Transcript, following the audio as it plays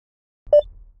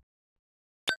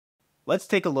Let's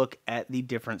take a look at the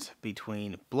difference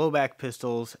between blowback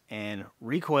pistols and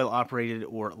recoil operated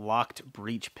or locked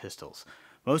breech pistols.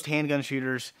 Most handgun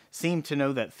shooters seem to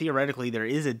know that theoretically there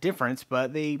is a difference,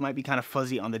 but they might be kind of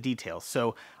fuzzy on the details.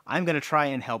 So I'm going to try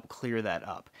and help clear that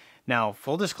up. Now,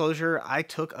 full disclosure, I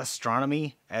took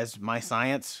astronomy as my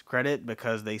science credit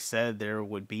because they said there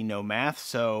would be no math.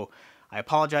 So I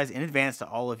apologize in advance to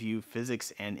all of you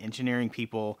physics and engineering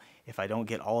people if I don't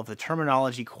get all of the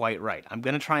terminology quite right. I'm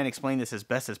going to try and explain this as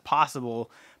best as possible,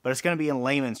 but it's going to be in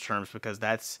layman's terms because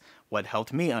that's what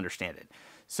helped me understand it.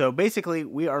 So basically,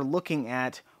 we are looking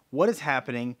at what is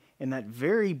happening in that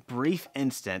very brief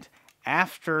instant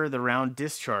after the round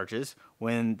discharges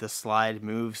when the slide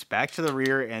moves back to the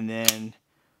rear and then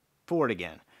forward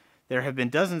again. There have been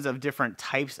dozens of different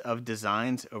types of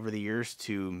designs over the years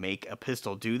to make a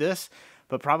pistol do this,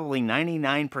 but probably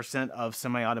 99% of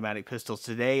semi-automatic pistols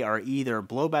today are either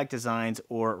blowback designs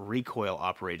or recoil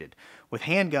operated. With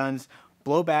handguns,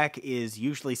 blowback is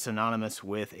usually synonymous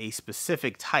with a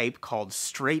specific type called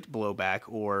straight blowback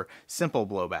or simple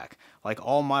blowback. Like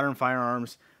all modern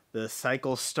firearms, the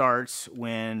cycle starts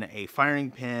when a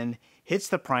firing pin hits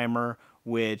the primer,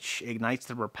 which ignites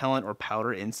the propellant or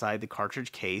powder inside the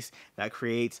cartridge case. That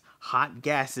creates hot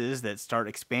gases that start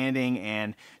expanding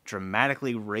and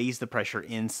dramatically raise the pressure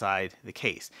inside the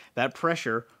case. That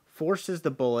pressure forces the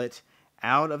bullet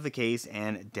out of the case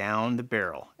and down the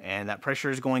barrel. And that pressure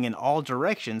is going in all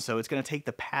directions, so it's going to take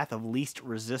the path of least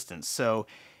resistance. So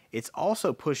it's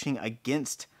also pushing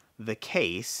against the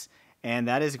case, and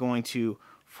that is going to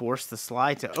force the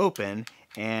slide to open,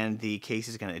 and the case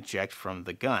is going to eject from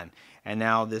the gun. And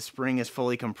now this spring is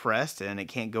fully compressed and it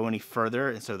can't go any further,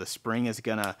 and so the spring is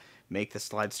going to make the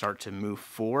slide start to move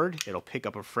forward. It'll pick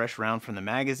up a fresh round from the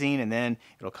magazine, and then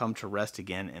it'll come to rest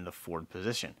again in the forward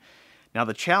position. Now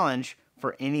the challenge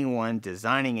for anyone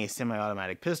designing a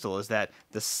semi-automatic pistol is that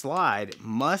the slide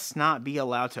must not be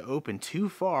allowed to open too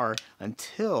far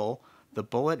until the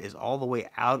bullet is all the way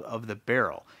out of the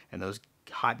barrel, and those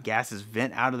hot gases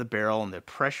vent out of the barrel and the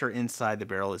pressure inside the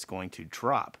barrel is going to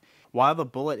drop. While the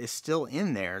bullet is still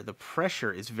in there, the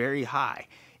pressure is very high.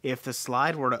 If the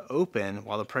slide were to open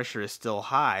while the pressure is still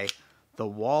high, the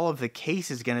wall of the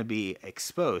case is going to be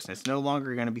exposed and it's no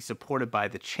longer going to be supported by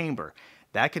the chamber.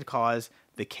 That could cause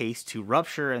the case to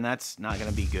rupture, and that's not going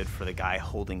to be good for the guy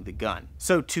holding the gun.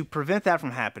 So to prevent that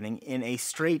from happening, in a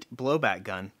straight blowback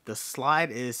gun, the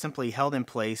slide is simply held in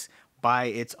place by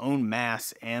its own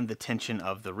mass and the tension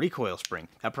of the recoil spring.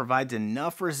 That provides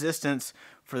enough resistance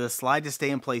for the slide to stay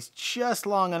in place just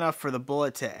long enough for the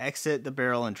bullet to exit the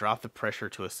barrel and drop the pressure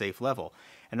to a safe level.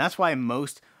 And that's why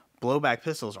most blowback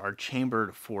pistols are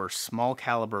chambered for small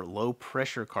caliber, low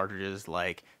pressure cartridges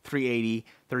like .380,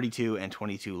 .32, and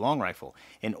 .22 long rifle.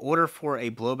 In order for a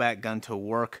blowback gun to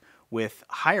work with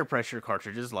higher pressure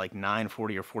cartridges like 9,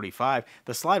 40, or 45,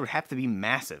 the slide would have to be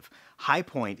massive. High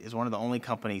Point is one of the only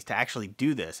companies to actually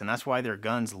do this, and that's why their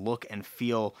guns look and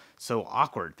feel so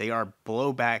awkward. They are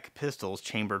blowback pistols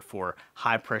chambered for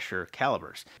high pressure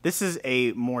calibers. This is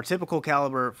a more typical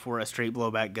caliber for a straight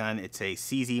blowback gun. It's a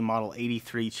CZ Model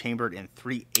 83 chambered in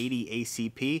 .380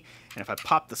 ACP, and if I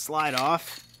pop the slide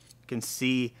off, you can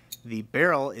see the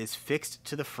barrel is fixed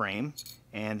to the frame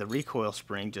and the recoil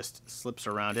spring just slips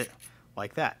around it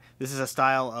like that. This is a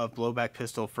style of blowback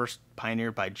pistol first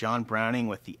pioneered by John Browning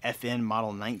with the FN Model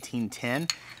 1910.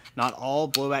 Not all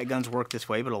blowback guns work this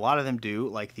way, but a lot of them do,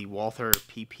 like the Walther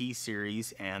PP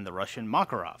series and the Russian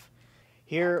Makarov.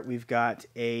 Here we've got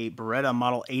a Beretta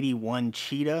Model 81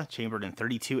 Cheetah chambered in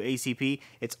 .32 ACP.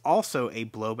 It's also a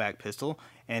blowback pistol,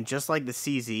 and just like the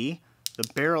CZ,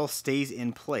 the barrel stays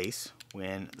in place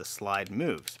when the slide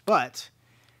moves. But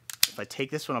if I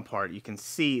take this one apart, you can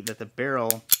see that the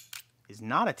barrel is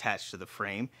not attached to the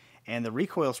frame, and the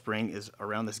recoil spring is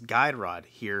around this guide rod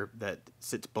here that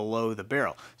sits below the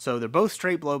barrel. So they're both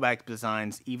straight blowback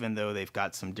designs, even though they've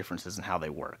got some differences in how they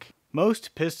work.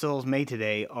 Most pistols made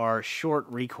today are short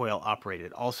recoil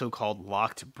operated, also called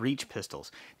locked breech pistols.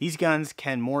 These guns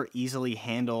can more easily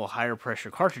handle higher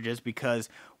pressure cartridges because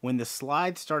when the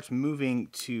slide starts moving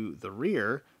to the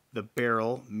rear, the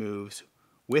barrel moves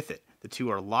with it. The two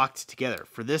are locked together.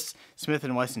 For this Smith &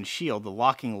 Wesson shield, the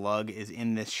locking lug is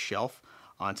in this shelf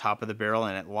on top of the barrel,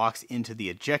 and it locks into the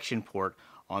ejection port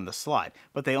on the slide.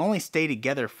 But they only stay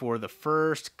together for the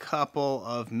first couple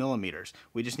of millimeters.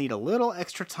 We just need a little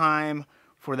extra time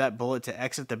for that bullet to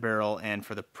exit the barrel and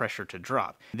for the pressure to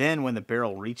drop. Then when the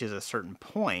barrel reaches a certain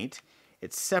point,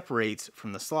 it separates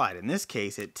from the slide. In this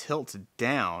case, it tilts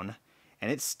down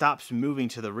and it stops moving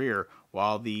to the rear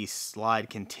while the slide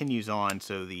continues on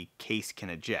so the case can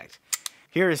eject.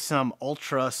 Here is some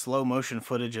ultra slow motion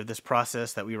footage of this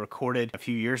process that we recorded a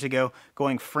few years ago.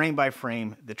 Going frame by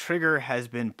frame, the trigger has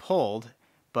been pulled,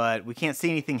 but we can't see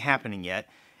anything happening yet.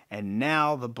 And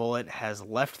now the bullet has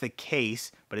left the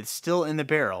case, but it's still in the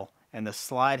barrel, and the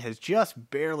slide has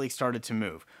just barely started to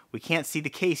move. We can't see the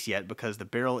case yet because the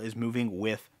barrel is moving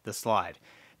with the slide.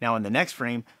 Now in the next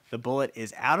frame, the bullet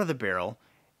is out of the barrel,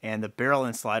 and the barrel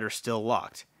and slide are still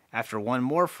locked. After one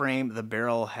more frame, the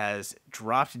barrel has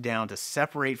dropped down to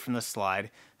separate from the slide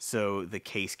so the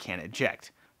case can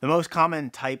eject. The most common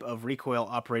type of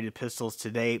recoil-operated pistols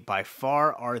today by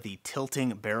far are the tilting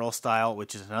barrel style,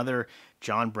 which is another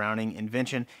John Browning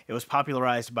invention. It was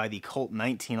popularized by the Colt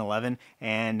 1911,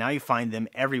 and now you find them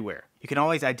everywhere. You can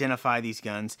always identify these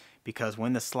guns because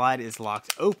when the slide is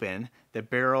locked open, the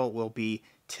barrel will be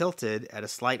tilted at a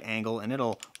slight angle and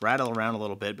it'll rattle around a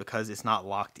little bit because it's not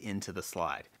locked into the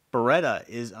slide. Beretta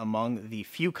is among the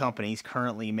few companies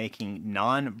currently making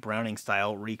non-Browning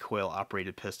style recoil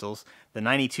operated pistols. The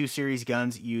 92 series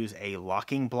guns use a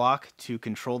locking block to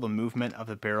control the movement of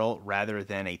the barrel rather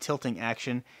than a tilting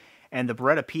action, and the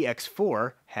Beretta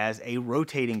PX4 has a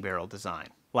rotating barrel design.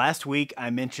 Last week I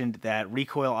mentioned that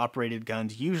recoil operated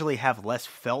guns usually have less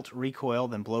felt recoil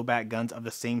than blowback guns of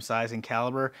the same size and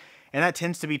caliber, and that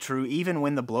tends to be true even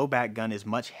when the blowback gun is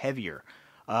much heavier.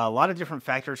 A lot of different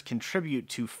factors contribute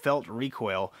to felt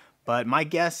recoil, but my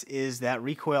guess is that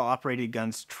recoil-operated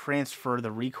guns transfer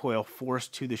the recoil force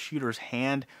to the shooter's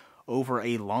hand over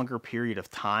a longer period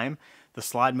of time. The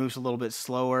slide moves a little bit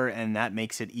slower, and that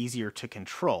makes it easier to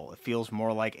control. It feels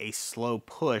more like a slow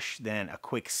push than a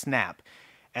quick snap,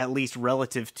 at least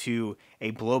relative to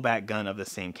a blowback gun of the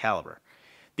same caliber.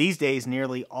 These days,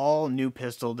 nearly all new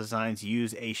pistol designs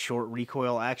use a short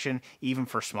recoil action, even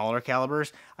for smaller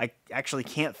calibers. I actually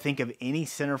can't think of any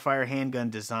centerfire handgun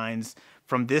designs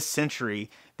from this century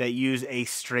that use a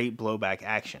straight blowback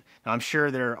action. Now, I'm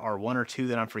sure there are one or two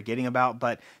that I'm forgetting about,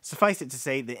 but suffice it to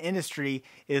say, the industry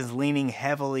is leaning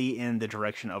heavily in the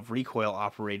direction of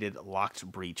recoil-operated locked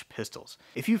breech pistols.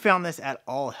 If you found this at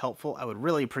all helpful, I would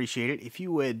really appreciate it if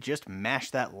you would just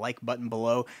mash that like button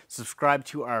below, subscribe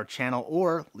to our channel,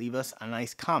 or leave us a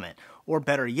nice comment. Or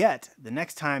better yet, the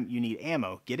next time you need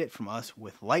ammo, get it from us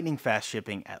with lightning fast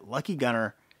shipping at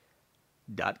luckygunner.com.